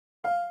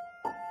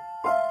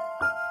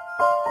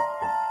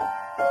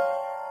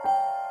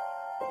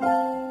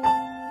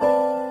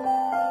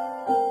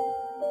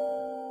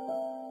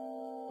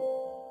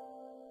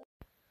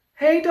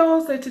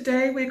girls, so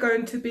today we're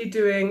going to be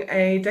doing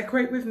a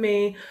decorate with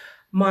me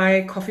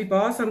my coffee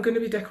bar. So I'm going to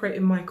be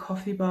decorating my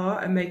coffee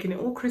bar and making it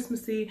all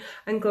Christmassy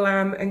and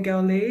glam and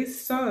girly.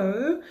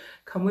 So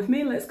come with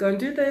me, let's go and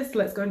do this.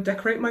 Let's go and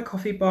decorate my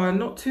coffee bar.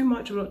 Not too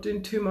much, I'm not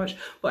doing too much,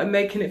 but I'm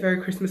making it very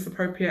Christmas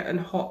appropriate and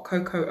hot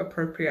cocoa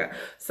appropriate.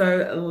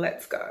 So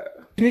let's go.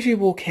 As you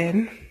walk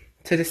in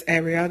to this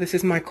area, this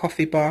is my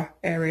coffee bar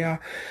area,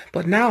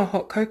 but now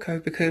hot cocoa,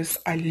 because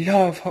I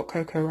love hot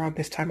cocoa around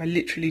this time. I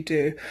literally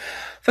do.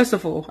 First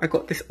of all, I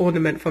got this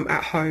ornament from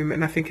at home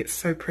and I think it's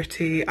so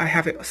pretty. I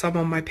have it some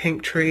on my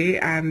pink tree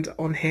and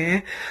on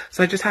here,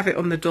 so I just have it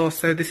on the door.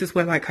 So this is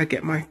where like I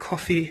get my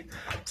coffee,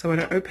 so when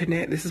I open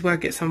it, this is where I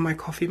get some of my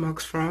coffee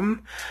mugs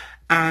from.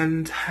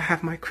 And I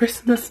have my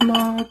Christmas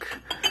mug.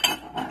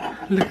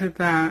 Look at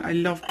that, I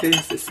love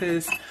this.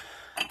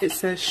 It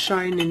says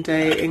Shining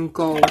Day in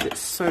gold.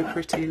 It's so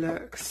pretty,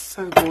 look,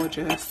 so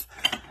gorgeous.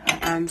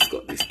 And it's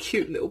got these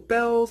cute little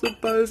bells with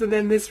bows, and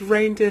then this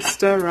reindeer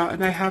𝓟𝓲𝓷𝓴,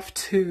 and I have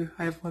two.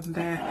 I have one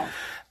there.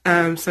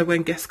 So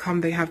when guests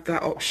come, they have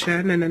that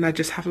option, and then I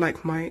just have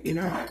like my, you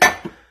know,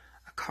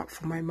 a cup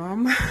for my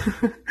mum.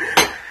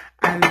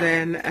 And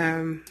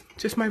then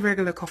just my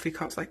regular coffee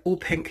cups, like all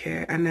pink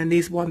here. And then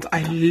these ones,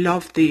 I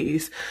love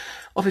these.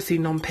 Obviously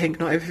non-pink,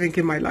 not everything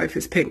in my life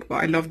is pink,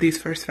 but I love these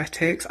for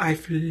aesthetics.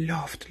 I've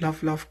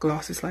loved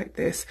glasses like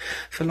this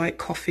for like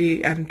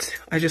coffee, and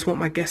I just want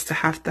my guests to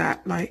have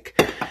that like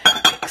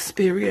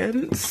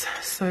experience.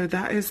 So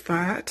that is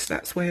that.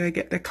 That's where they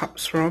get their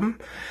cups from.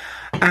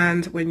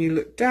 And when you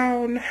look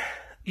down,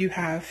 you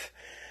have,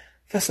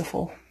 first of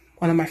all,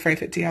 one of my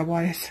favorite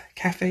DIYs,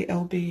 Cafe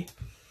LB.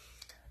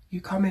 You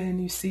come in,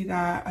 you see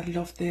that. I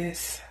love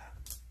this.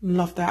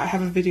 Love that. I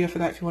have a video for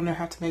that if you want to know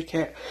how to make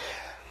it.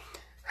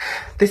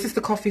 This is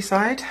the coffee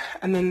side,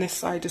 and then this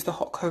side is the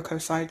hot cocoa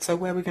side. So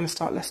where we're going to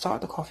start, let's start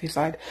at the coffee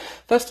side.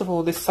 First of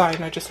all, this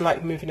side, I just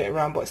like moving it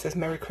around, but it says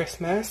Merry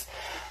Christmas,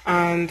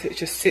 and it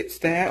just sits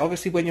there.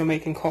 Obviously when you're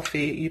making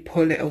coffee, you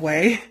pull it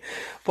away,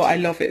 but I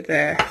love it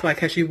there.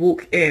 Like as you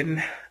walk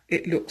in,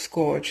 it looks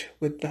gorge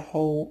with the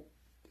whole,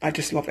 I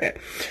just love it.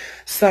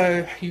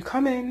 So you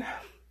come in,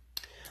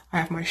 I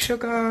have my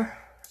sugar,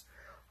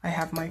 I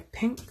have my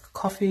pink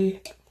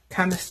coffee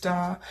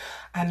canister,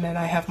 and then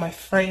I have my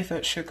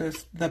favorite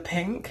sugars, the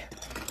pink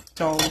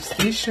dolls.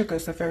 These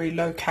sugars are very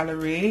low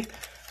calorie,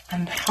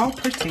 and how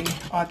pretty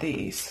are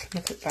these?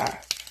 Look at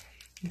that,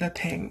 the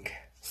pink.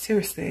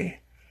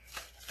 Seriously,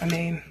 I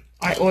mean,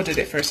 I ordered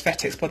it for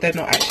aesthetics, but they're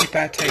not actually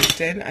bad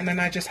tasting. And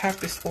then I just have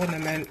this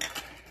ornament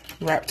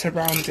wrapped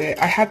around it.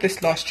 I had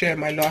this last year in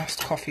my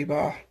last coffee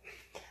bar,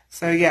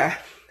 so yeah,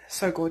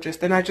 so gorgeous.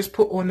 Then I just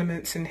put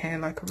ornaments in here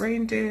like a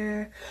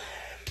reindeer,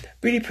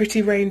 really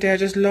pretty reindeer. I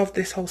just love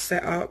this whole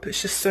setup.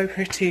 It's just so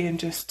pretty,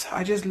 and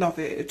I just love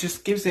it. It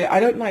just gives it, I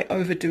don't like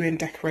overdoing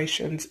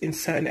decorations in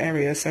certain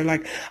areas. So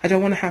like, I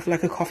don't want to have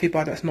like a coffee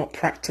bar that's not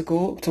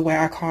practical to where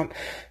I can't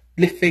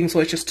lift things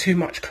or it's just too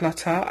much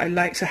clutter. I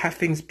like to have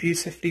things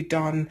beautifully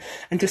done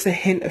and just a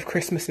hint of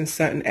Christmas in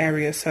certain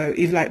areas. So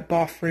even like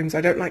bathrooms,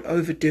 I don't like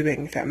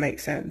overdoing, if that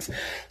makes sense.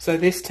 So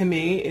this to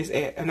me is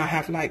it. And I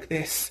have like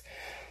this,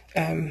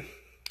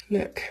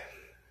 look,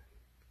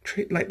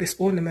 like this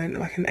ornament,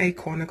 like an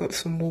acorn. I got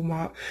this from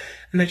Walmart,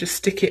 and I just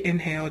stick it in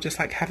here, or just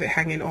like have it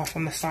hanging off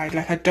on the side.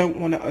 Like I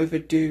don't want to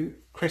overdo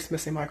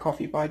Christmas in my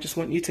coffee bar. I just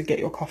want you to get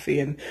your coffee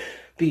and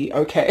be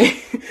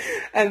okay.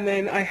 And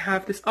then I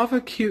have this other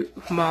cute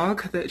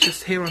mug that's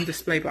just here on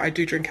display, but I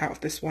do drink out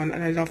of this one,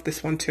 and I love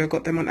this one too. I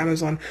got them on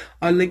Amazon.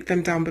 I'll link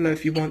them down below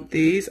if you want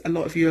these. A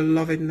lot of you are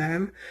loving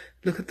them.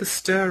 Look at the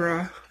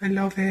𝓟𝓷𝓴, I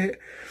love it.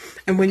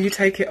 And when you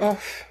take it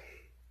off,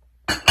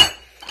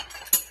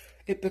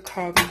 it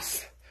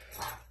becomes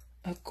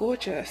a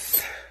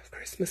gorgeous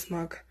Christmas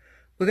mug.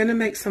 We're going to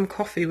make some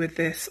coffee with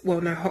this. Well,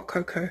 no, hot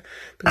cocoa,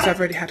 because I've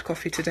already had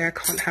coffee today. I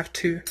can't have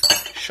 2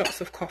 shots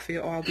of coffee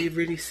or I'll be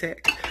really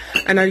sick.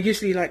 And I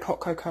usually like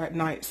hot cocoa at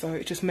night, so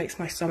it just makes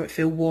my stomach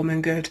feel warm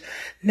and good.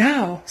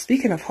 Now,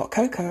 speaking of hot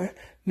cocoa,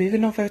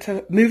 moving over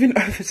to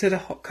the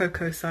hot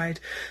cocoa side.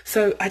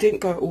 So I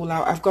didn't go all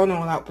out. I've gone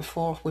all out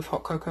before with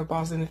hot cocoa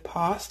bars in the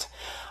past.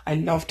 I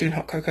love doing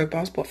hot cocoa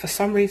bars, but for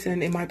some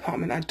reason in my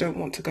apartment, I don't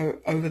want to go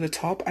over the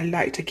top. I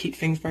like to keep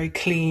things very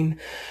clean.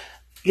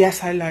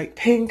 Yes, I like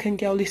pink and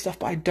girly stuff,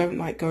 but I don't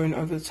like going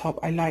over the top.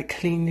 I like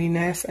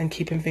cleanliness and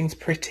keeping things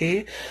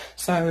pretty.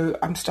 So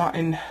we'll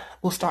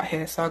start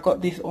here. So I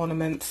got these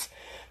ornaments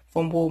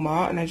from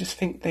Walmart, and I just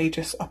think they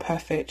just are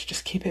perfect.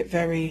 Just keep it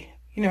very,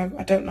 you know,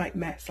 I don't like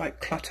mess, like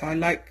clutter. I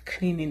like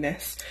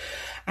cleanliness.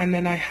 And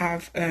then I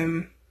have,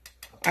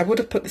 I would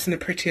have put this in a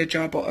prettier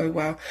jar, but oh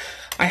well.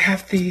 I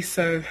have these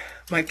so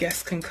my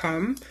guests can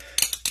come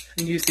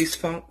and use these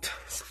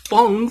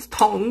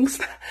tongs,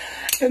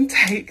 and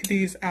take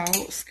these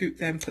out, scoop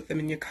them, put them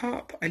in your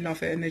cup. I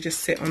love it, and they just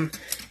sit on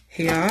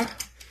here.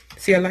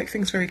 See, I like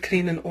things very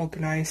clean and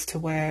organized to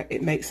where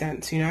it makes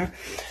sense, you know.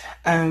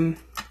 And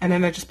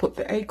then I just put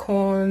the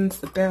acorns,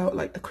 the belt,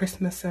 like the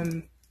Christmas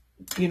and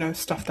you know,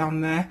 stuff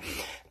down there,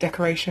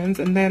 decorations.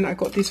 And then I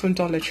got these from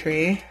Dollar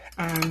Tree,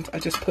 and I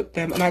just put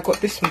them, and I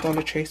got this from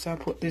Dollar Tree, so I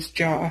put this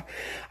jar.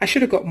 I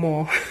should have got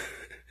more.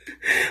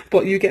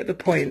 But you get the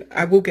point.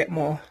 I will get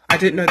more. I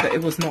didn't know that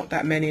it was not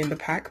that many in the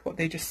pack, but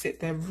they just sit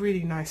there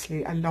really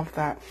nicely. I love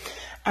that.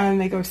 And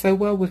they go so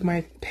well with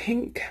my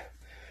pink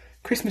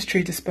Christmas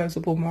tree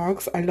disposable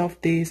mugs. I love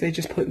these. They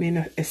just put me in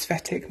an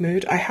aesthetic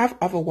mood. I have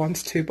other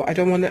ones too, but I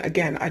don't want to,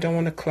 again, I don't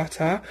want to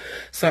clutter.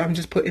 So I'm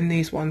just putting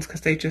these ones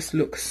because they just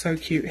look so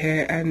cute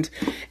here. And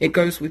it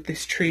goes with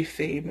this tree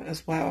theme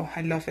as well.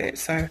 I love it.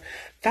 So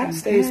that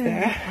stays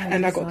there.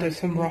 And I got those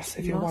from Ross,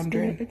 if you're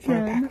wondering, for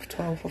a pack of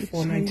 12 for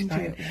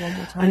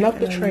 $4.99. I love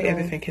the tray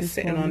everything is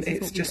sitting on.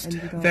 It's just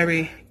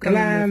very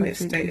glam. It's,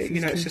 you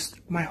know, it's just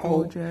my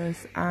whole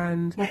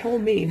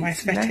me, my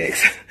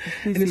aesthetics.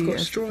 And it's got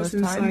straws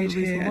inside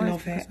here. I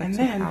love it. And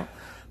then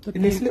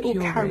in this little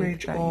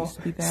carriage or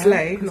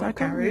sleigh, not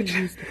carriage,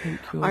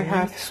 I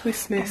have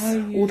Swiss Miss,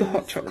 all the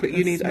hot chocolate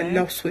you need. I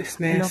love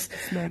Swiss Miss,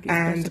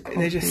 and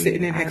they're just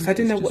sitting in here because I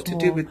didn't know what to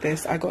do with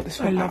this. I got this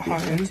from at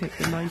home,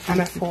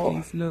 and I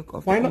thought,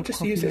 why not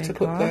just use it to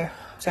put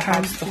to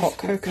house the hot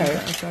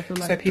cocoa,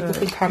 so people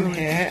can come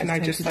here and I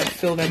just like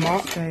fill them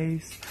up.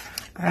 And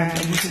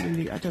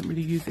I don't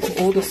really use it.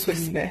 All the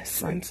Swiss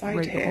Miss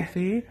inside here.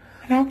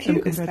 How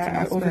cute is that?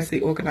 I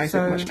obviously organised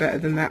it much better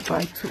than that,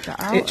 but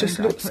it just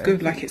looks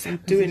good, like it's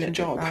doing a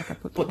job,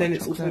 but then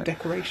it's also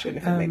decoration,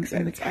 if it makes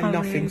sense. I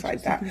love things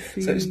like that.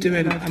 So it's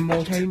doing a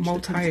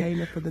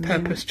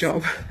multi-purpose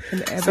job.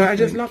 So I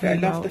just love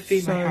it. I love the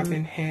theme I have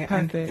in here.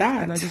 And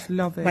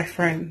that, my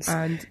friends,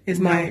 is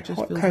my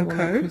hot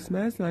cocoa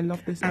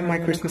and my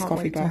Christmas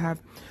coffee bar.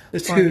 The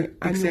two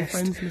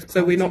exist.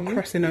 So we're not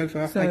crossing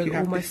over, like you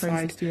have this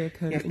side, you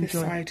have this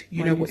side,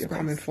 you know what you're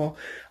coming for.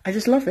 I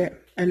just love it.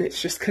 And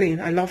it's just clean.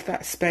 I love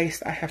that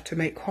space I have to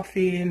make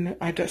coffee in.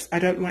 I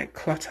don't like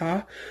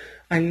clutter.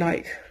 I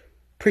like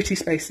pretty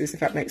spaces, if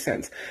that makes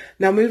sense.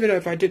 Now moving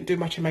over, I didn't do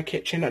much in my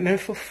kitchen. I know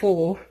for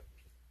fall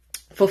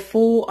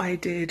I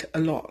did a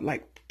lot,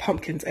 like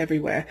pumpkins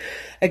everywhere.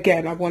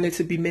 Again, I wanted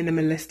to be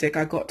minimalistic.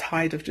 I got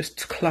tired of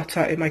just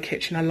clutter in my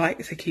kitchen. I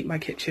like to keep my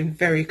kitchen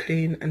very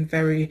clean and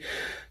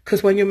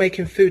because when you're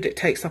making food, it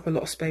takes up a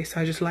lot of space.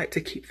 I just like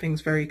to keep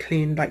things very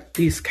clean, like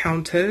these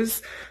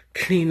counters,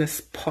 clean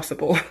as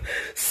possible.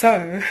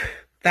 So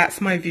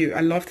that's my view. I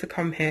love to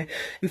come here.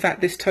 In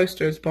fact, this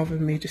toaster is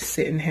bothering me just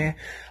sitting here.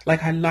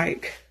 Like, I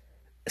like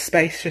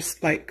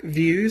spacious like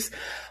views.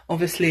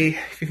 Obviously,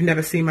 if you've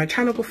never seen my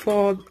channel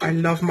before, I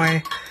love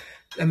my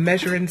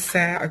measuring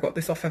set. I got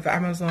this off of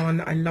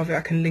Amazon. I love it.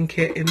 I can link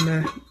it in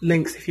the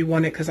links if you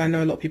want it, because I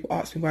know a lot of people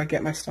ask me where I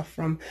get my stuff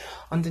from.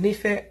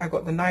 Underneath it, I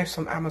got the knives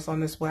from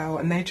Amazon as well,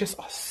 and they just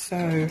are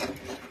so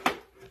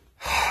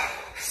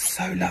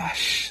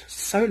lush.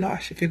 So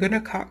lush. If you're gonna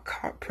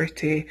cut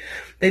pretty.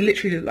 They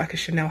literally look like a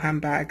Chanel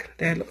handbag.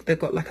 They've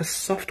got like a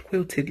soft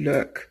quilted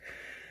look,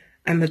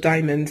 and the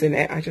diamonds in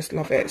it. I just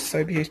love it.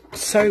 So beautiful,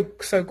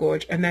 so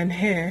gorgeous. And then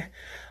here,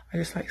 I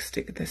just like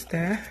stick this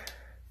there.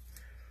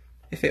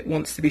 If it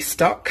wants to be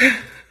stuck,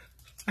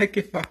 I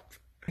give up.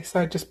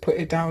 So I just put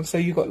it down. So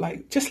you got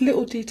like just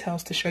little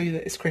details to show you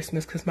that it's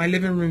Christmas, because my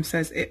living room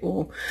says it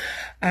all.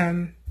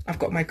 I've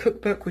got my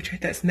cookbook,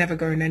 that's never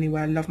going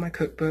anywhere. I love my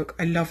cookbook.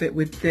 I love it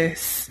with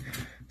this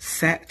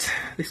set,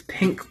 this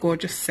pink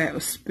gorgeous set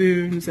of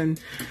spoons,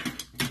 and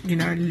you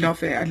know, I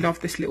love it. I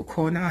love this little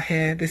corner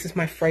here. This is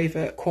my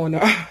favorite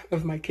corner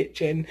of my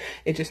kitchen.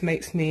 It just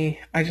makes me,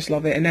 I just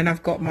love it. And then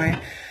I've got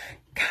my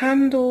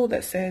candle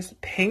that says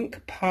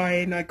pink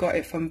pine. I got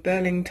it from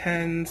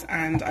Burlington's,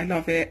 and I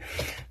love it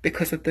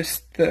because of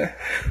the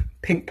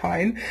pink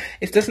pine.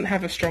 It doesn't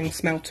have a strong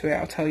smell to it,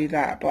 I'll tell you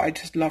that, but I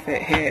just love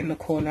it here in the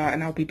corner,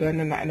 and I'll be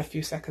burning that in a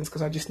few seconds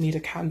because I just need a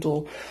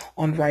candle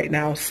on right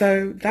now.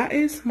 So that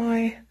is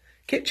my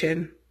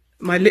kitchen,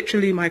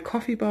 literally my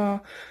coffee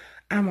bar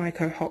and my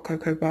hot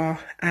cocoa bar,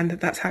 and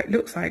that's how it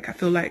looks like. I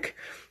feel like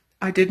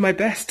I did my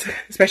best,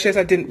 especially as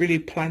I didn't really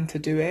plan to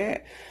do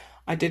it.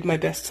 I did my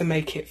best to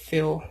make it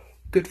feel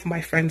good for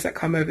my friends that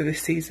come over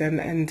this season,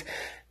 and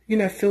you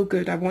know, feel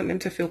good. I want them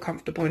to feel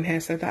comfortable in here.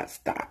 So that's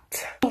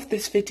that. Of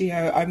this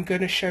video, I'm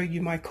going to show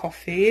you my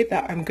coffee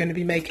that I'm going to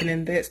be making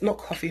in this, not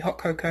coffee, hot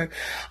cocoa.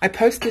 I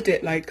posted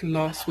it like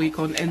last week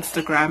on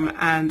Instagram,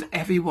 and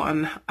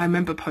I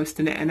remember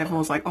posting it, and everyone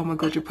was like, oh my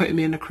god, you're putting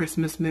me in a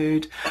Christmas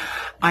mood.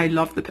 I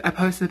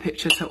posted a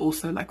picture to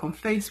also like on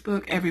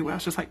Facebook, everywhere. I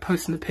was just like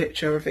posting a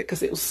picture of it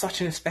because it was such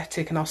an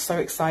aesthetic, and I was so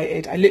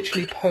excited. I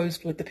literally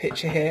posed with the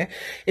picture here.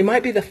 It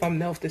might be the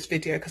thumbnail of this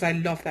video because I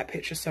love that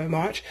picture so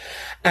much.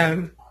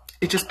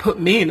 It just put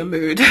me in a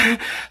mood.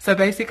 So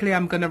basically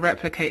I'm going to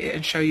replicate it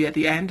and show you at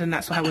the end, and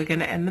that's how we're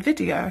going to end the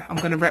video. I'm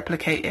going to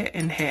replicate it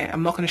in here.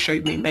 I'm not going to show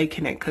you me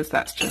making it because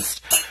that's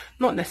just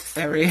not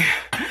necessary.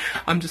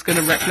 I'm just going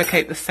to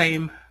replicate the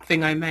same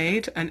thing I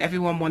made, and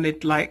everyone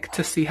wanted like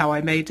to see how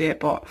I made it,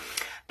 but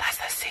that's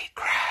a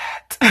secret.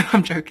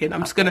 I'm joking. I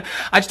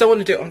just don't want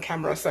to do it on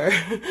camera, so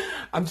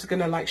I'm just going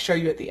to like show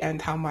you at the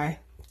end how my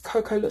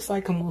cocoa looks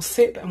like, and we'll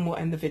sip and we'll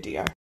end the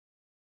video.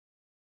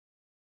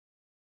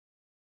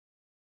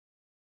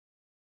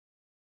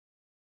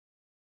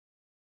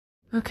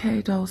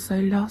 Okay, dolls, so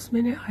last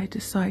minute I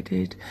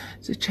decided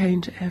to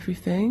change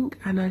everything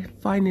and I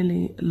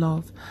finally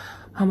love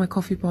how my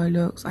coffee bar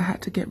looks. I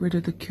had to get rid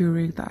of the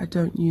Keurig that I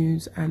don't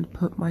use and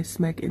put my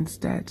Smeg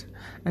instead,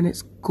 and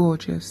it's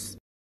gorgeous.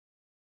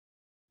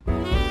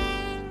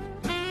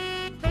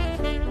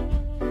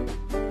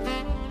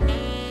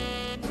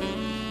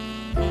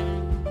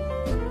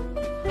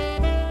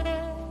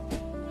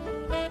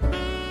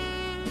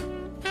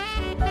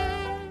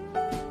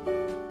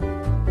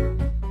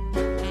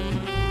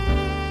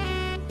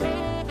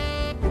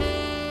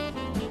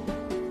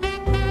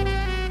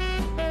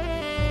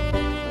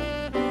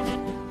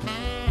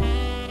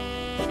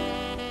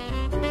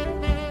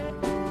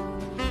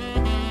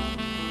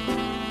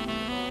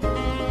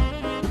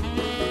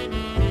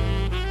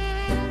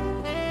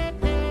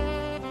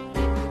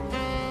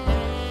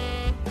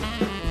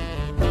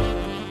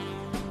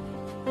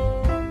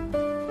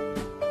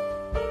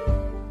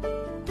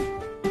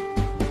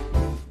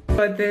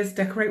 But there's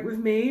Decorate With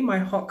Me, my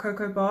hot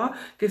cocoa bar.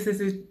 Give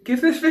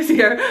this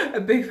video a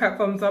big fat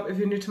thumbs up. If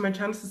you're new to my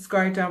channel,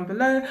 subscribe down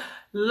below.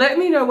 Let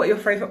me know what your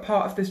favorite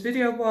part of this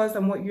video was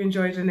and what you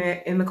enjoyed in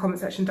it in the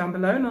comment section down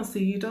below, and I'll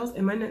see you dolls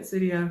in my next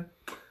video.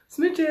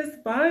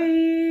 Smooches,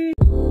 bye.